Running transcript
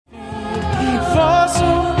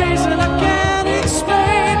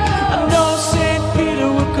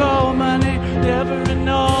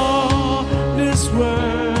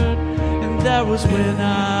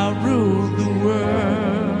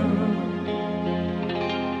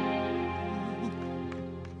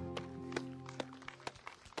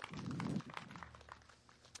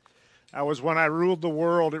That was when I ruled the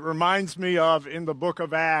world. It reminds me of, in the book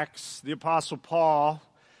of Acts, the Apostle Paul,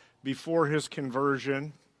 before his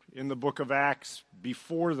conversion, in the book of Acts,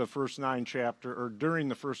 before the first 9 chapters, or during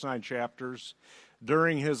the first 9 chapters,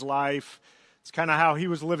 during his life. It's kind of how he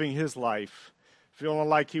was living his life, feeling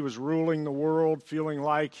like he was ruling the world, feeling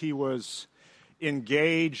like he was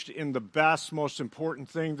engaged in the best, most important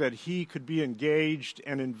thing that he could be engaged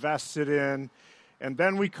and invested in. And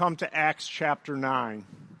then we come to Acts chapter 9.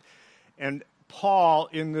 And Paul,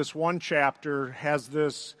 in this one chapter, has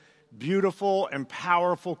this beautiful and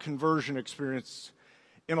powerful conversion experience.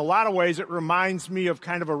 In a lot of ways, it reminds me of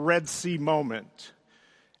kind of a Red Sea moment.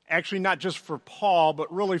 Actually, not just for Paul,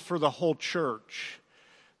 but really for the whole church.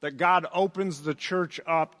 That God opens the church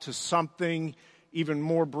up to something even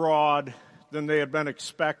more broad than they had been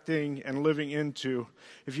expecting and living into.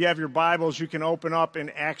 If you have your Bibles, you can open up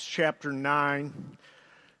in Acts chapter 9.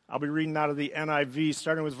 I'll be reading out of the NIV,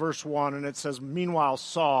 starting with verse 1, and it says, "Meanwhile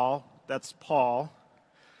Saul," that's Paul,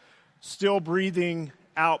 "still breathing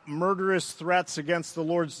out murderous threats against the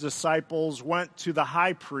Lord's disciples, went to the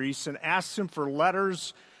high priest and asked him for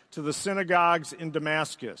letters to the synagogues in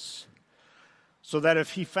Damascus, so that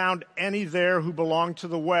if he found any there who belonged to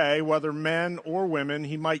the way, whether men or women,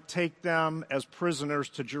 he might take them as prisoners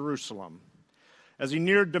to Jerusalem. As he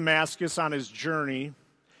neared Damascus on his journey,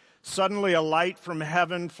 suddenly a light from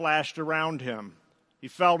heaven flashed around him. He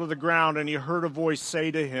fell to the ground, and he heard a voice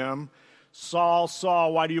say to him, 'Saul,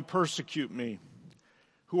 Saul, why do you persecute me?'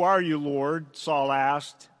 'Who are you, Lord?' Saul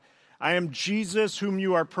asked. 'I am Jesus whom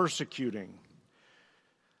you are persecuting.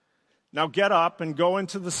 Now get up and go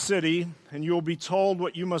into the city, and you will be told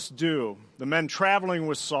what you must do.' The men traveling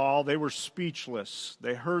with Saul, they were speechless.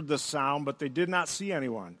 They heard the sound, but they did not see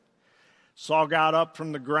anyone. Saul got up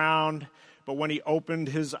from the ground, but when he opened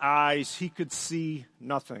his eyes, he could see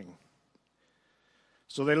nothing.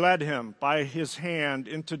 So they led him by his hand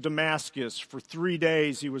into Damascus. For 3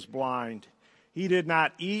 days he was blind. He did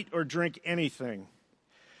not eat or drink anything.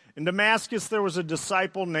 In Damascus there was a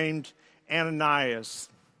disciple named Ananias.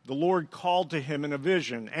 The Lord called to him in a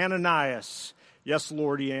vision, 'Ananias.' 'Yes,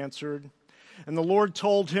 Lord,' he answered. And the Lord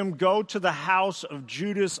told him, 'Go to the house of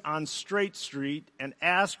Judas on Straight Street and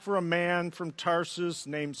ask for a man from Tarsus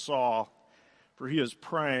named Saul, for he is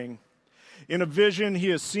praying. In a vision he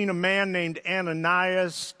has seen a man named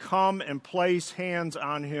Ananias come and place hands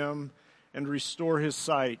on him and restore his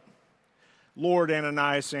sight.' 'Lord,'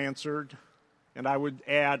 Ananias answered, and I would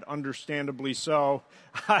add, understandably so,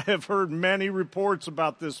 'I have heard many reports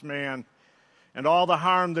about this man and all the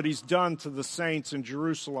harm that he's done to the saints in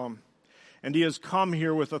Jerusalem. And he has come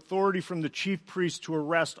here with authority from the chief priest to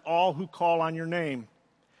arrest all who call on your name.'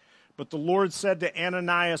 But the Lord said to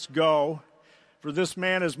Ananias, 'Go, for this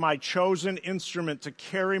man is my chosen instrument to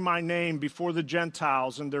carry my name before the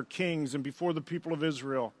Gentiles and their kings and before the people of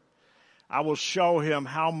Israel. I will show him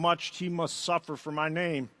how much he must suffer for my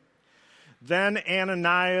name.' Then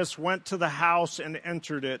Ananias went to the house and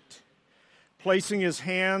entered it. Placing his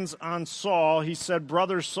hands on Saul, he said,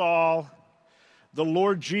 'Brother Saul, the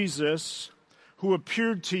Lord Jesus, who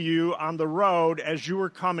appeared to you on the road as you were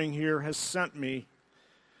coming here, has sent me,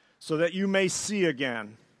 so that you may see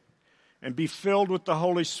again and be filled with the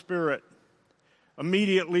Holy Spirit.'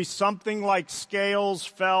 Immediately something like scales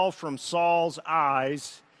fell from Saul's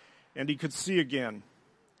eyes, and he could see again.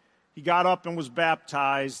 He got up and was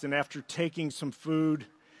baptized, and after taking some food,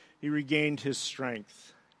 he regained his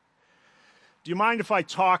strength." Do you mind if I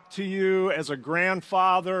talk to you as a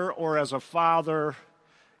grandfather or as a father,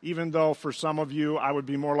 even though for some of you I would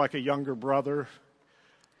be more like a younger brother?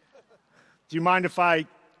 Do you mind if I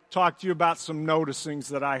talk to you about some noticings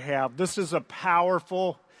that I have? This is a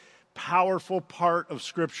powerful, powerful part of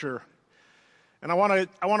Scripture. And I want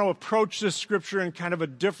to approach this Scripture in kind of a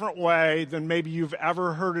different way than maybe you've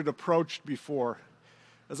ever heard it approached before.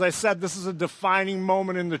 As I said, this is a defining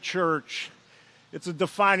moment in the church. It's a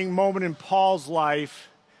defining moment in Paul's life.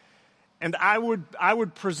 And I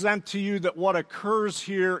would present to you that what occurs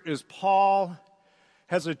here is Paul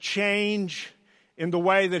has a change in the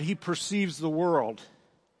way that he perceives the world.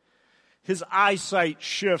 His eyesight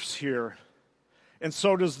shifts here, and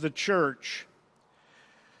so does the church.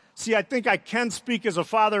 See, I think I can speak as a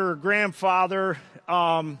father or grandfather.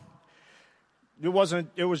 It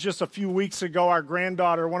was just a few weeks ago,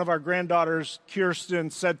 one of our granddaughters,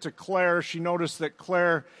 Kirsten, said to Claire, she noticed that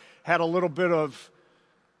Claire had a little bit of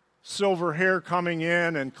silver hair coming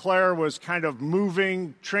in, and Claire was kind of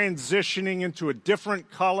moving, transitioning into a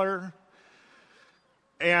different color.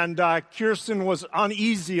 And Kirsten was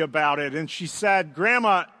uneasy about it, and she said,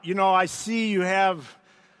 "Grandma, I see you have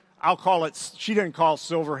I'll call it, she didn't call it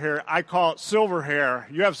silver hair, I call it silver hair.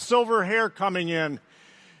 You have silver hair coming in.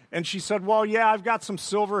 And she said, well, yeah, I've got some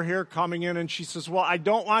silver hair coming in. And she says, well, I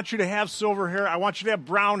don't want you to have silver hair. I want you to have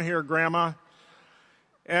brown hair, Grandma.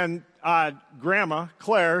 And Grandma,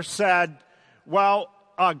 Claire, said, well,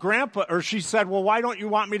 Grandpa, or she said, well, why don't you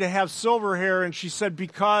want me to have silver hair? And she said,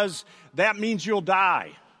 because that means you'll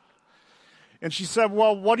die. And she said,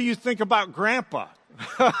 well, what do you think about Grandpa?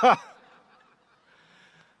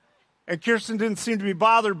 And Kirsten didn't seem to be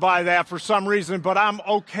bothered by that for some reason, but I'm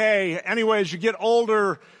okay. Anyway, as you get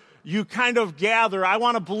older, you kind of gather. I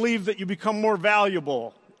want to believe that you become more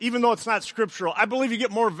valuable, even though it's not scriptural. I believe you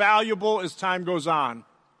get more valuable as time goes on.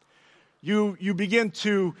 You begin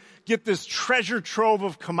to get this treasure trove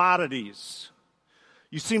of commodities.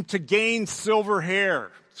 You seem to gain silver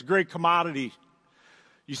hair. It's a great commodity.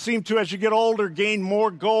 You seem to, as you get older, gain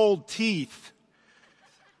more gold teeth.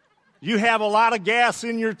 You have a lot of gas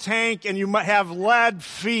in your tank, and you might have lead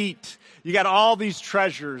feet. You got all these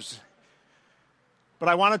treasures. But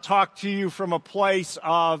I want to talk to you from a place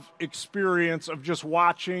of experience of just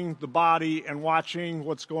watching the body and watching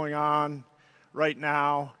what's going on right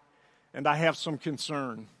now. And I have some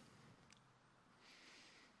concern.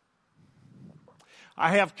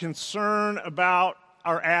 I have concern about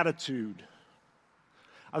our attitude.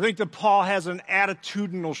 I think that Paul has an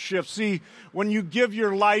attitudinal shift. See, when you give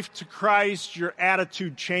your life to Christ, your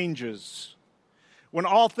attitude changes. When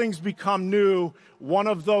all things become new, one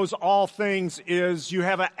of those all things is you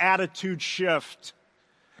have an attitude shift.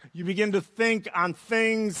 You begin to think on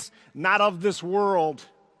things not of this world,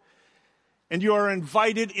 and you are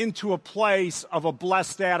invited into a place of a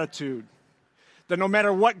blessed attitude. That no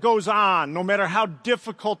matter what goes on, no matter how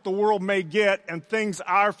difficult the world may get and things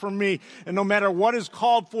are for me, and no matter what is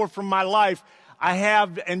called for from my life, I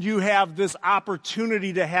have and you have this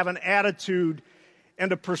opportunity to have an attitude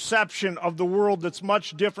and a perception of the world that's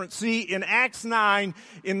much different. See, in Acts 9,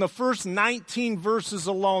 in the first 19 verses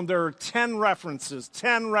alone, there are 10 references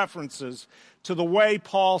to the way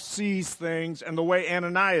Paul sees things and the way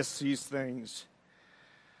Ananias sees things.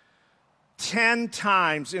 10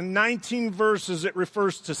 times in 19 verses it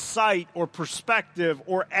refers to sight or perspective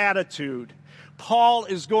or attitude. Paul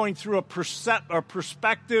is going through a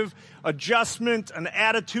perspective adjustment, an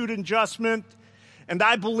attitude adjustment, and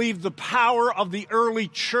I believe the power of the early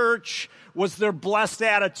church was their blessed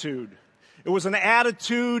attitude. It was an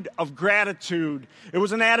attitude of gratitude. It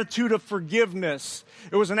was an attitude of forgiveness.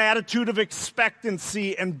 It was an attitude of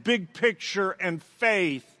expectancy and big picture and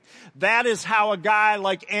faith. That is how a guy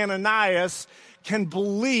like Ananias can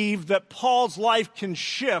believe that Paul's life can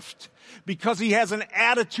shift because he has an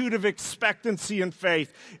attitude of expectancy and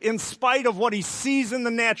faith. In spite of what he sees in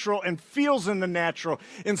the natural and feels in the natural,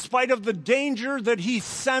 in spite of the danger that he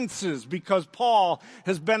senses because Paul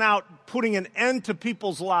has been out putting an end to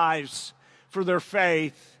people's lives for their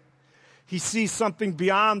faith, he sees something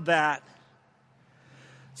beyond that.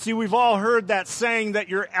 See, we've all heard that saying that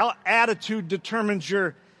your attitude determines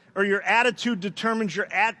your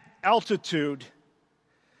altitude.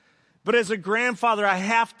 But as a grandfather, I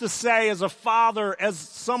have to say, as a father, as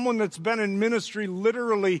someone that's been in ministry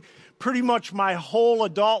literally pretty much my whole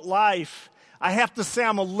adult life, I have to say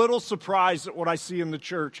I'm a little surprised at what I see in the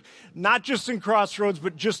church. Not just in Crossroads,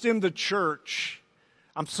 but just in the church.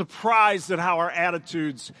 I'm surprised at how our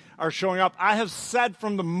attitudes are showing up. I have said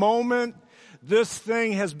from the moment this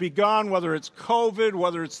thing has begun, whether it's COVID,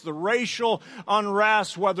 whether it's the racial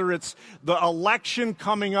unrest, whether it's the election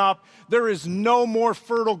coming up, there is no more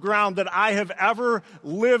fertile ground that I have ever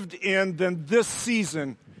lived in than this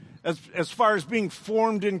season as far as being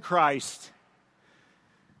formed in Christ.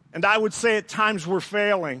 And I would say at times we're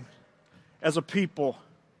failing as a people.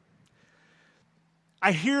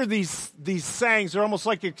 I hear these sayings, they're almost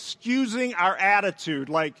like excusing our attitude,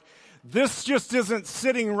 like, this just isn't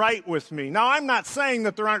sitting right with me. Now, I'm not saying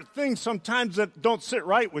that there aren't things sometimes that don't sit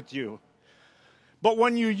right with you. But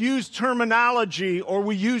when you use terminology, or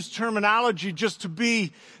we use terminology just to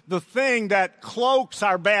be the thing that cloaks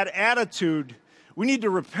our bad attitude, we need to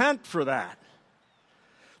repent for that.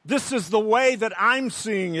 This is the way that I'm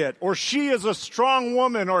seeing it. Or she is a strong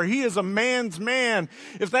woman, or he is a man's man.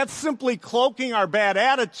 If that's simply cloaking our bad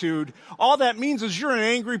attitude, all that means is you're an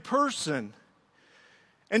angry person.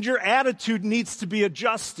 And your attitude needs to be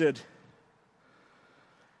adjusted.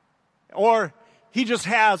 Or he just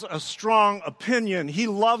has a strong opinion. He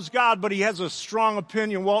loves God, but he has a strong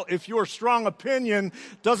opinion. Well, if your strong opinion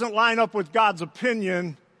doesn't line up with God's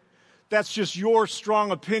opinion, that's just your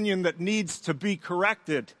strong opinion that needs to be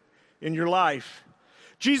corrected in your life.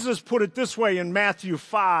 Jesus put it this way in Matthew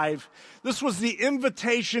 5. This was the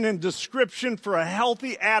invitation and description for a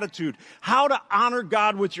healthy attitude, how to honor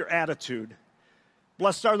God with your attitude.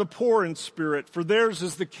 Blessed are the poor in spirit, for theirs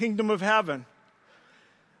is the kingdom of heaven.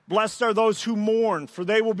 Blessed are those who mourn, for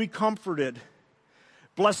they will be comforted.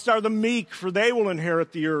 Blessed are the meek, for they will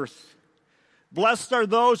inherit the earth. Blessed are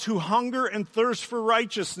those who hunger and thirst for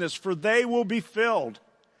righteousness, for they will be filled.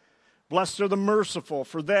 Blessed are the merciful,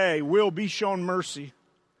 for they will be shown mercy.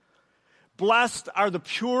 Blessed are the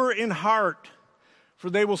pure in heart, for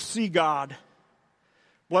they will see God.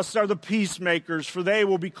 Blessed are the peacemakers, for they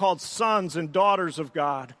will be called sons and daughters of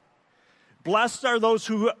God. Blessed are those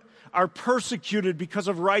who are persecuted because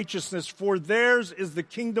of righteousness, for theirs is the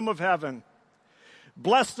kingdom of heaven.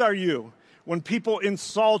 Blessed are you when people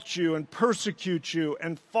insult you and persecute you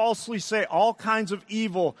and falsely say all kinds of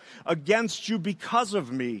evil against you because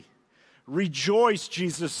of me. Rejoice,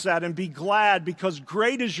 Jesus said, and be glad, because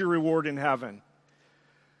great is your reward in heaven.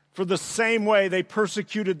 For the same way they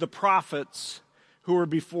persecuted the prophets who were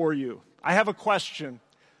before you. I have a question,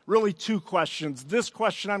 really two questions. This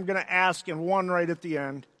question I'm going to ask and one right at the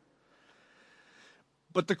end.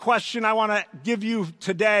 But the question I want to give you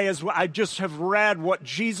today is, I just have read what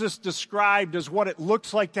Jesus described as what it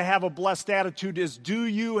looks like to have a blessed attitude is, do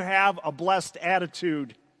you have a blessed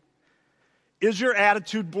attitude? Is your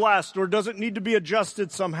attitude blessed, or does it need to be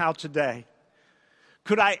adjusted somehow today?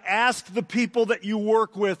 Could I ask the people that you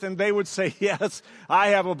work with and they would say, yes, I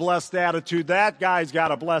have a blessed attitude. That guy's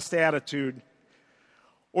got a blessed attitude.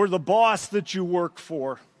 Or the boss that you work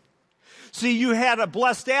for. See, you had a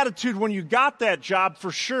blessed attitude when you got that job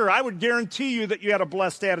for sure. I would guarantee you that you had a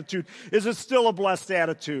blessed attitude. Is it still a blessed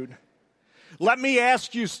attitude? Let me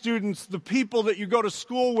ask you, students, the people that you go to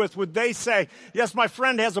school with, would they say, yes, my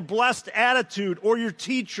friend has a blessed attitude? Or your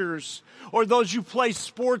teachers, or those you play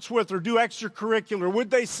sports with or do extracurricular,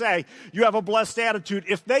 would they say you have a blessed attitude?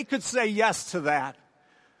 If they could say yes to that,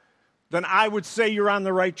 then I would say you're on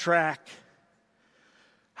the right track.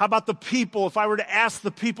 How about the people? If I were to ask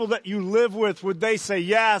the people that you live with, would they say,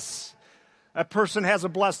 yes, that person has a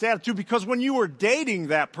blessed attitude? Because when you were dating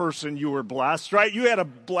that person, you were blessed, right? You had a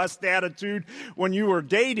blessed attitude when you were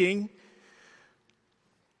dating.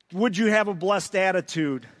 Would you have a blessed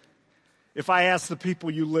attitude if I asked the people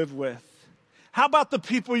you live with? How about the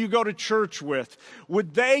people you go to church with?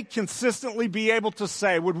 Would they consistently be able to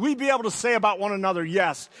say, would we be able to say about one another,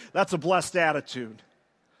 yes, that's a blessed attitude?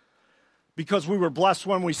 Because we were blessed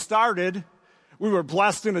when we started. We were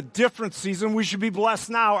blessed in a different season. We should be blessed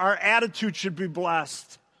now. Our attitude should be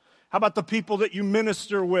blessed. How about the people that you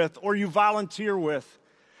minister with or you volunteer with?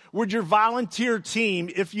 Would your volunteer team,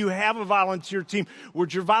 if you have a volunteer team,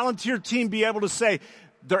 would your volunteer team be able to say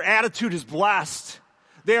their attitude is blessed?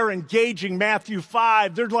 They're engaging. Matthew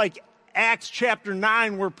 5. They're like Acts chapter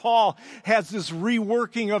 9, where Paul has this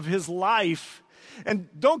reworking of his life. And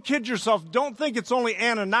don't kid yourself. Don't think it's only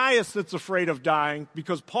Ananias that's afraid of dying,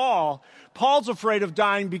 because Paul's afraid of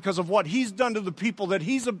dying because of what he's done to the people that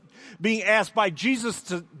he's being asked by Jesus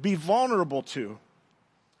to be vulnerable to.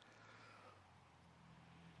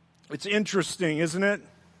 It's interesting, isn't it?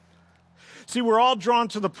 See, we're all drawn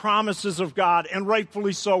to the promises of God, and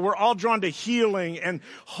rightfully so. We're all drawn to healing and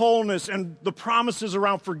wholeness and the promises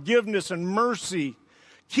around forgiveness and mercy.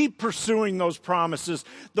 Keep pursuing those promises.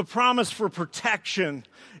 The promise for protection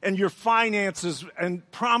and your finances and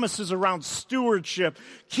promises around stewardship.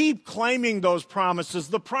 Keep claiming those promises.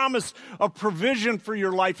 The promise of provision for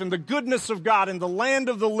your life and the goodness of God and the land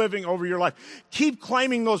of the living over your life. Keep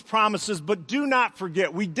claiming those promises, but do not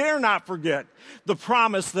forget, we dare not forget, the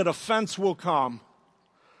promise that offense will come,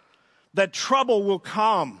 that trouble will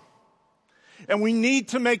come. And we need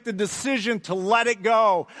to make the decision to let it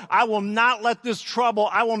go. I will not let this trouble,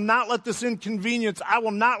 I will not let this inconvenience, I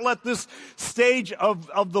will not let this stage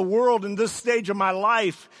of the world and this stage of my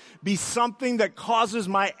life be something that causes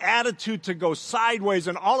my attitude to go sideways.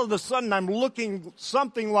 And all of a sudden I'm looking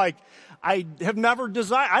something like I have never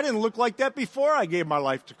desired. I didn't look like that before I gave my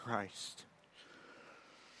life to Christ.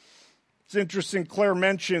 It's interesting, Claire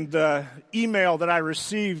mentioned the email that I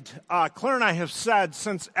received. Claire and I have said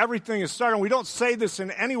since everything has started, and we don't say this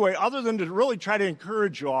in any way other than to really try to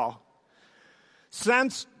encourage you all.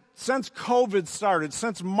 Since COVID started,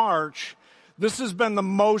 since March, this has been the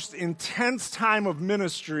most intense time of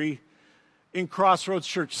ministry in Crossroads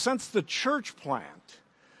Church since the church plant.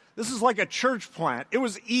 This is like a church plant. It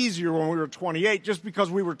was easier when we were 28 just because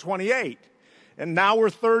we were 28. And now we're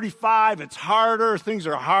 35. It's harder. Things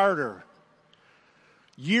are harder.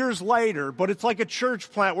 Years later, but it's like a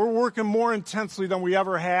church plant. We're working more intensely than we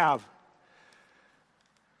ever have.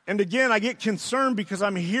 And again, I get concerned because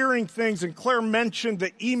I'm hearing things, and Claire mentioned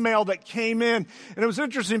the email that came in. And it was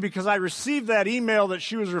interesting because I received that email that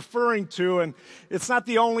she was referring to, and it's not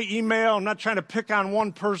the only email. I'm not trying to pick on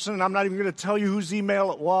one person, and I'm not even going to tell you whose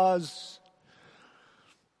email it was.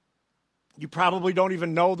 You probably don't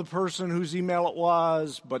even know the person whose email it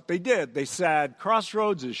was, but they did. They said,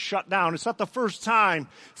 Crossroads is shut down. It's not the first time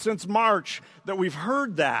since March that we've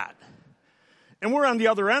heard that. And we're on the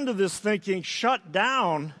other end of this thinking, shut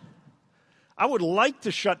down? I would like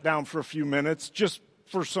to shut down for a few minutes just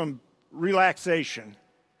for some relaxation.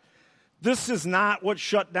 This is not what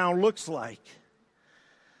shutdown looks like.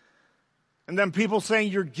 And then people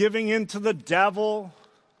saying you're giving in to the devil.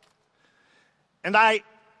 And I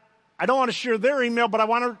don't want to share their email, but I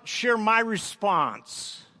want to share my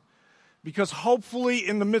response. Because hopefully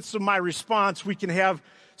in the midst of my response, we can have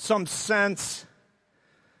some sense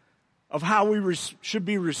of how we should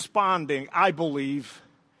be responding, I believe,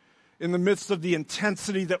 in the midst of the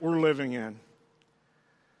intensity that we're living in.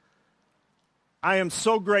 I am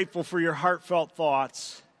so grateful for your heartfelt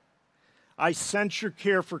thoughts. I sense your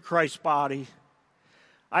care for Christ's body.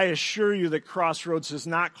 I assure you that Crossroads is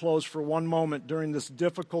not closed for one moment during this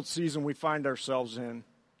difficult season we find ourselves in.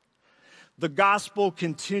 The gospel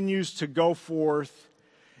continues to go forth,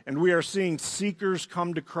 and we are seeing seekers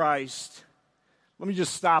come to Christ. Let me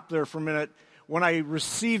just stop there for a minute. When I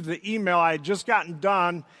received the email, I had just gotten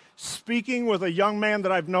done speaking with a young man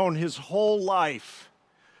that I've known his whole life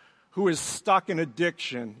who is stuck in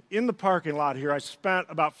addiction. In the parking lot here, I spent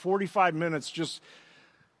about 45 minutes just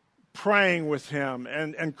praying with him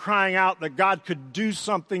and crying out that God could do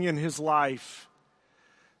something in his life.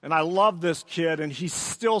 And I love this kid, and he's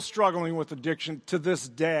still struggling with addiction to this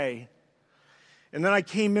day. And then I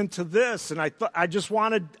came into this, and I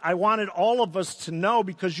wanted all of us to know,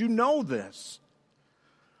 because you know this.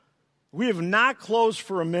 We have not closed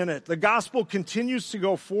for a minute. The gospel continues to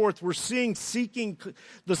go forth. We're seeing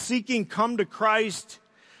the seeking come to Christ,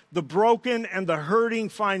 the broken and the hurting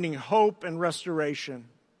finding hope and restoration.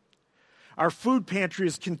 Our food pantry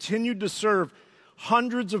has continued to serve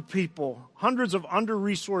hundreds of people, hundreds of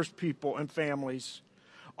under-resourced people and families.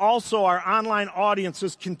 Also, our online audience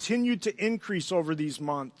has continued to increase over these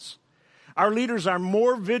months. Our leaders are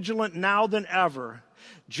more vigilant now than ever.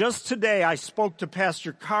 Just today, I spoke to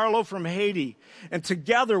Pastor Carlo from Haiti, and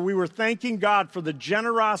together we were thanking God for the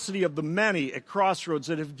generosity of the many at Crossroads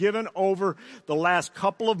that have given over the last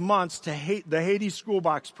couple of months to the Haiti School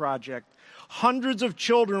Box Project. Hundreds of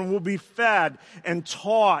children will be fed and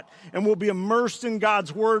taught and will be immersed in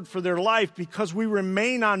God's Word for their life because we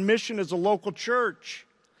remain on mission as a local church.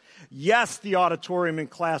 Yes, the auditorium and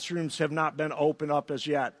classrooms have not been opened up as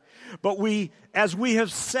yet. But as we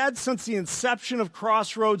have said since the inception of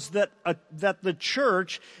Crossroads, that the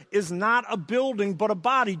church is not a building but a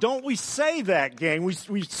body. Don't we say that, gang?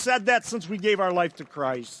 We've said that since we gave our life to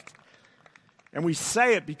Christ. And we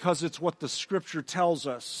say it because it's what the Scripture tells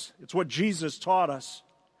us. It's what Jesus taught us.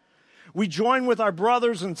 We join with our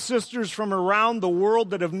brothers and sisters from around the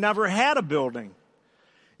world that have never had a building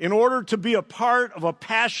in order to be a part of a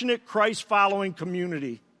passionate Christ-following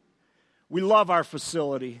community. We love our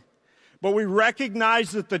facility, but we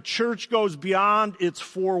recognize that the church goes beyond its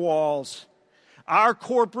four walls. Our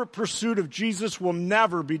corporate pursuit of Jesus will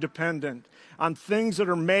never be dependent on things that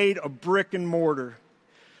are made of brick and mortar.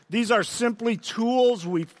 These are simply tools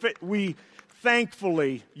we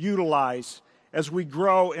thankfully utilize as we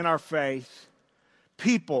grow in our faith.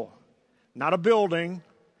 People, not a building,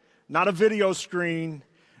 not a video screen,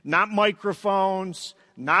 not microphones,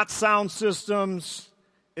 not sound systems,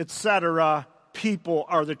 etc. People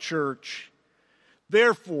are the church.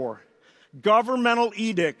 Therefore, governmental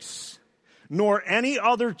edicts nor any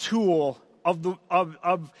other tool of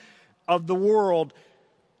the world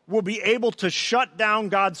will be able to shut down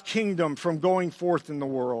God's kingdom from going forth in the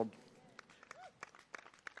world.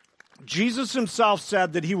 Jesus himself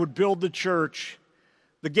said that he would build the church.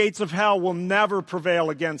 The gates of hell will never prevail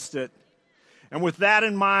against it. And with that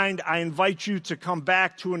in mind, I invite you to come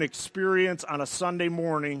back to an experience on a Sunday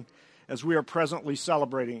morning as we are presently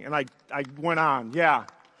celebrating. And I went on, yeah.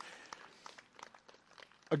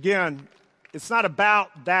 Again, it's not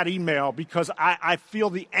about that email because I feel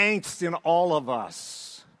the angst in all of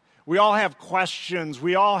us. We all have questions.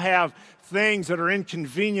 We all have things that are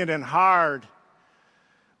inconvenient and hard.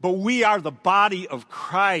 But we are the body of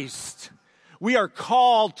Christ. We are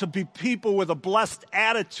called to be people with a blessed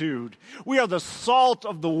attitude. We are the salt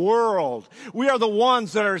of the world. We are the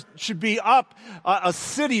ones that should be up a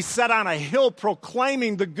city set on a hill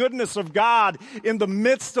proclaiming the goodness of God in the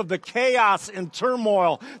midst of the chaos and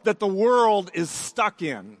turmoil that the world is stuck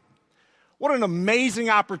in. What an amazing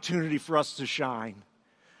opportunity for us to shine.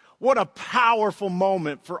 What a powerful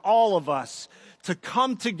moment for all of us to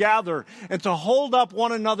come together and to hold up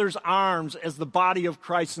one another's arms as the body of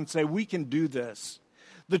Christ and say, we can do this.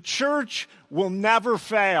 The church will never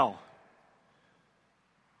fail.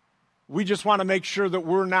 We just want to make sure that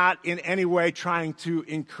we're not in any way trying to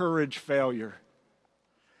encourage failure.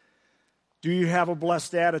 Do you have a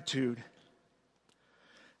blessed attitude?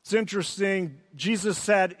 It's interesting. Jesus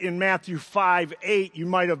said in Matthew 5:8, you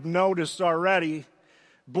might have noticed already,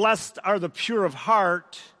 blessed are the pure of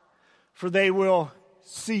heart, for they will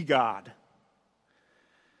see God.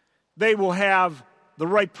 They will have the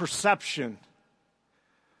right perception.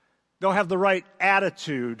 They'll have the right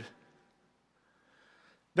attitude.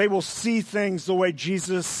 They will see things the way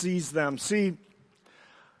Jesus sees them. See,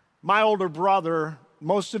 my older brother,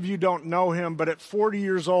 most of you don't know him, but at 40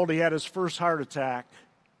 years old, he had his first heart attack.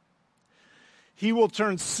 He will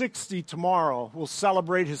turn 60 tomorrow. We'll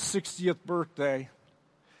celebrate his 60th birthday.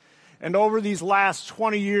 And over these last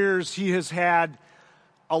 20 years, he has had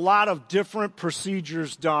a lot of different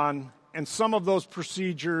procedures done, and some of those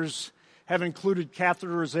procedures have included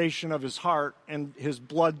catheterization of his heart and his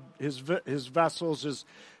blood, his vessels,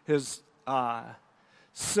 his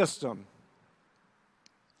system.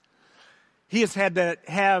 He has had to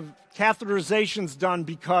have catheterizations done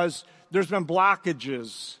because there's been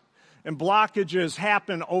blockages, and blockages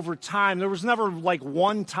happen over time. There was never like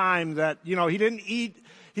one time that, he didn't eat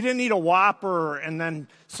a Whopper and then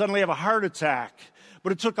suddenly have a heart attack.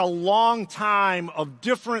 But it took a long time of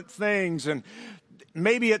different things, and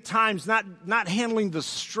maybe at times not handling the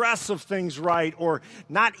stress of things right or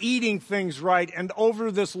not eating things right. And over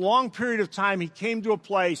this long period of time, he came to a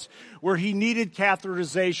place where he needed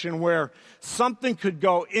catheterization, where something could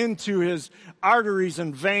go into his arteries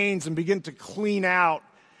and veins and begin to clean out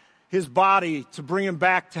his body to bring him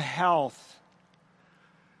back to health.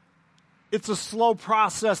 It's a slow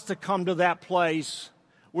process to come to that place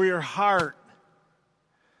where your heart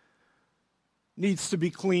needs to be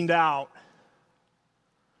cleaned out.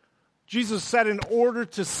 Jesus said in order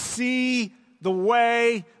to see the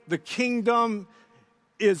way the kingdom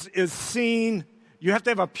is seen, you have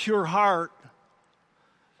to have a pure heart.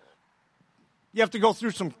 You have to go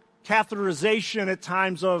through some catheterization at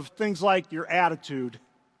times of things like your attitude.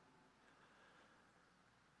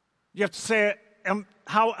 You have to say,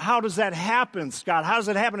 how does that happen, Scott? How does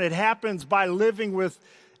it happen? It happens by living with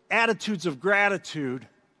attitudes of gratitude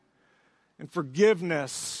and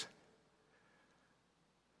forgiveness,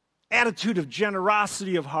 attitude of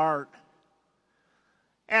generosity of heart,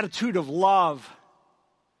 attitude of love,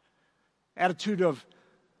 attitude of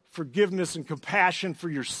forgiveness and compassion for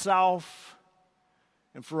yourself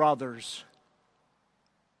and for others.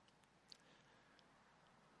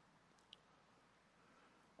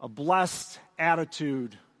 A blessed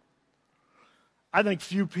attitude. I think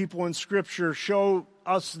few people in Scripture show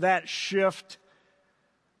us that shift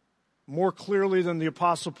more clearly than the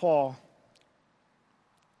Apostle Paul.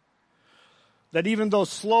 That even though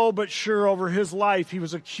slow but sure over his life, he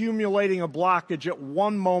was accumulating a blockage. At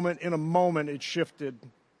one moment, in a moment, it shifted.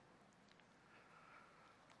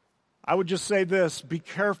 I would just say this: be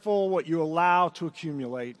careful what you allow to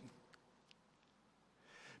accumulate.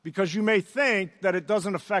 Because you may think that it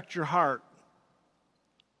doesn't affect your heart.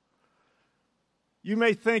 You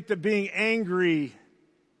may think that being angry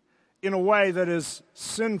in a way that is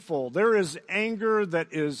sinful. There is anger that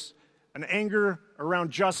is an anger around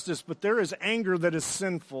justice, but there is anger that is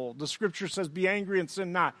sinful. The Scripture says, be angry and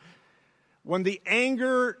sin not. When the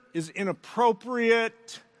anger is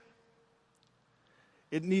inappropriate,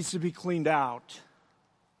 it needs to be cleaned out.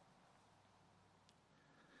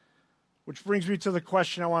 Which brings me to the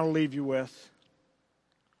question I want to leave you with.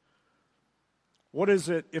 What is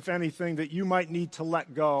it, if anything, that you might need to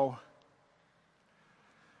let go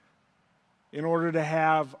in order to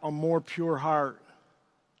have a more pure heart?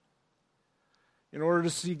 In order to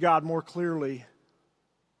see God more clearly?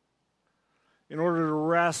 In order to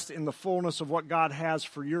rest in the fullness of what God has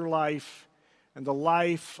for your life and the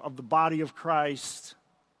life of the body of Christ?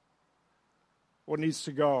 What needs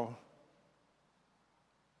to go?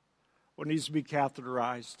 What needs to be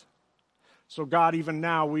catheterized? So God, even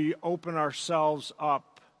now, we open ourselves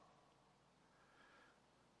up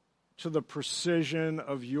to the precision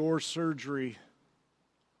of your surgery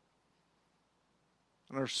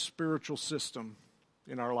and our spiritual system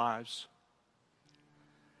in our lives.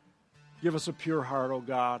 Give us a pure heart, oh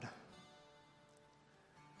God.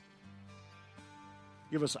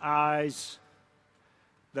 Give us eyes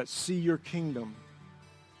that see your kingdom.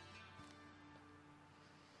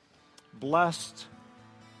 Blessed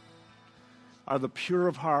are the pure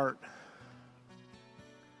of heart,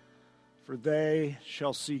 for they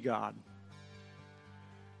shall see God.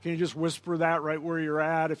 Can you just whisper that right where you're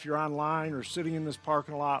at? If you're online or sitting in this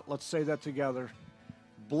parking lot, let's say that together.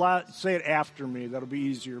 Say it after me. That'll be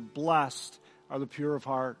easier. Blessed are the pure of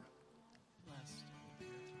heart,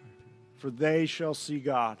 for they shall see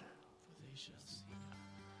God.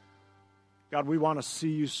 God, we want to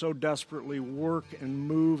see you so desperately work and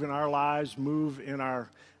move in our lives, move in our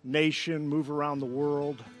nation, move around the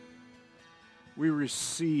world. We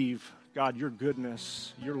receive, God, your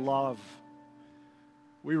goodness, your love.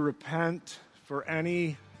 We repent for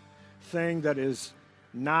anything that is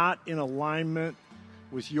not in alignment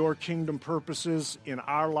with your kingdom purposes in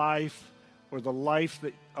our life or the life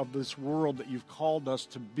of this world that you've called us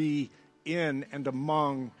to be in and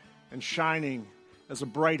among and shining as a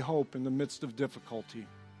bright hope in the midst of difficulty.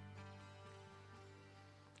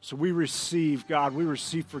 So we receive, God, we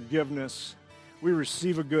receive forgiveness. We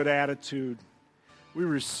receive a good attitude. We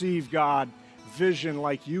receive, God, vision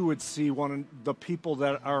like you would see the people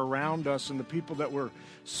that are around us and the people that we're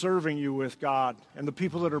serving you with, God, and the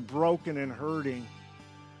people that are broken and hurting.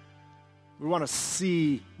 We want to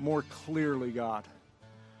see more clearly, God,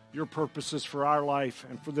 your purposes for our life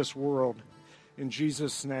and for this world. In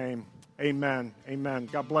Jesus' name, amen. Amen.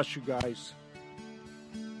 God bless you guys.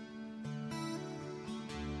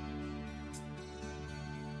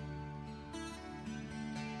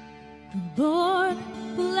 The Lord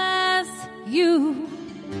bless you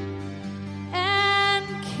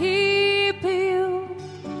and keep you.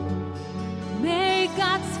 May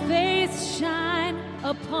God's face shine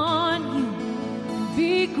upon you and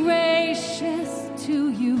be gracious to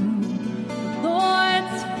you. The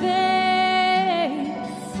Lord's face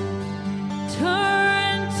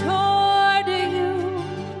turn toward you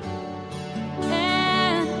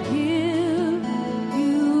and give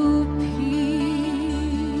you peace.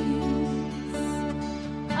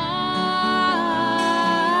 Amen.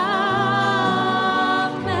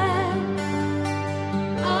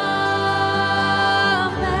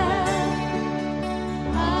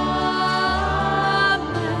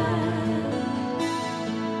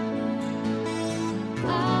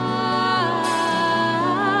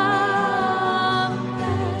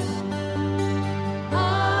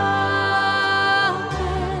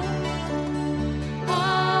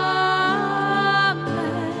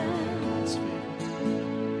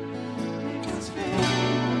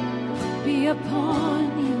 Be upon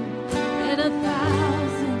you and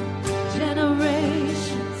 1,000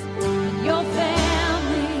 generations, and your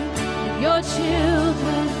family, and your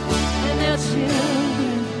children, and their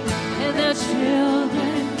children, and their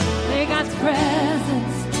children. May God's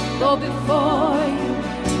presence go before you,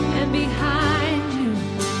 and behind you,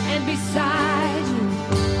 and beside you,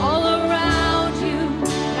 all around you.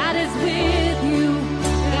 God is with you.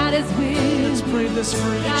 God is with you. Let's pray this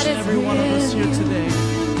for each and every one of us here today.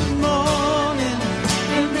 Morning,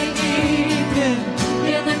 in the evening,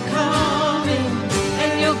 in the coming,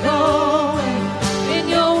 and you're going, in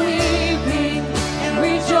your weeping and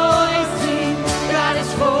rejoicing. God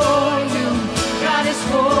is for you. God is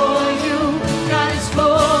for you. God is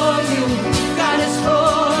for you. God is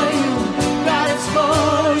for you. God is for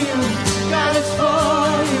you. God is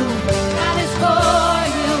for you. God is for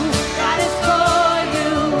you. God is for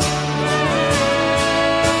you.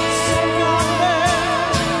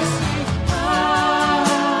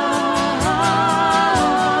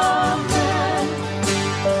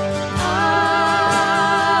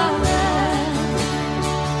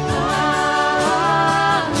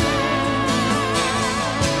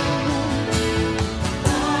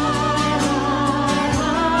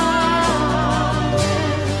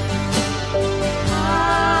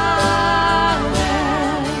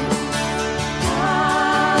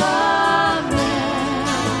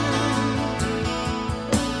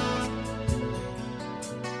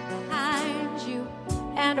 Behind you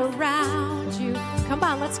and around you. Come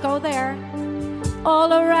on, let's go there.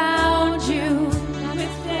 All around you,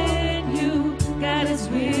 within you, God is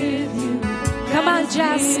with you. Come on,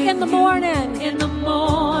 Jess, in the morning. In the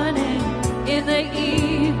morning, in the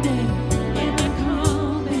evening, in the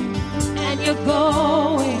coming, and you're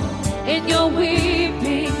going, in your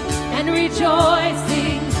weeping and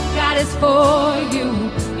rejoicing. God is for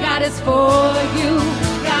you. God is for you.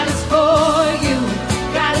 God is for you.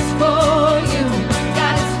 God is for you.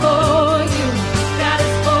 God is for you. God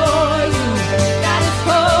is for you. God is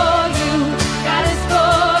for you. God is for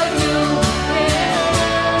you. Amen. Amen.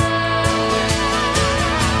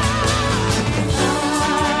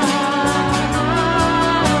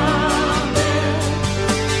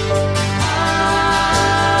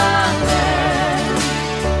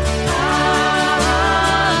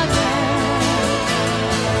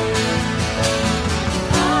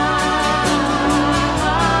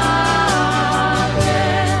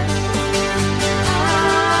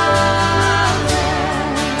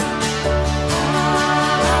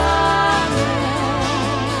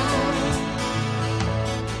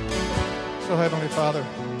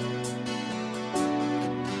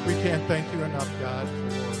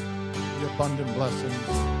 for the abundant blessings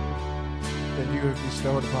that you have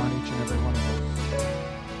bestowed upon each and every one of us.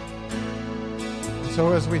 And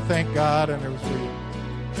so as we thank God and as we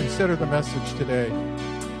consider the message today,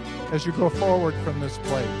 as you go forward from this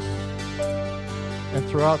place and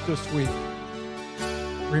throughout this week,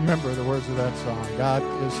 remember the words of that song. God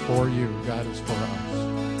is for you. God is for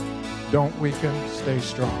us. Don't weaken. Stay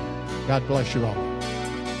strong. God bless you all.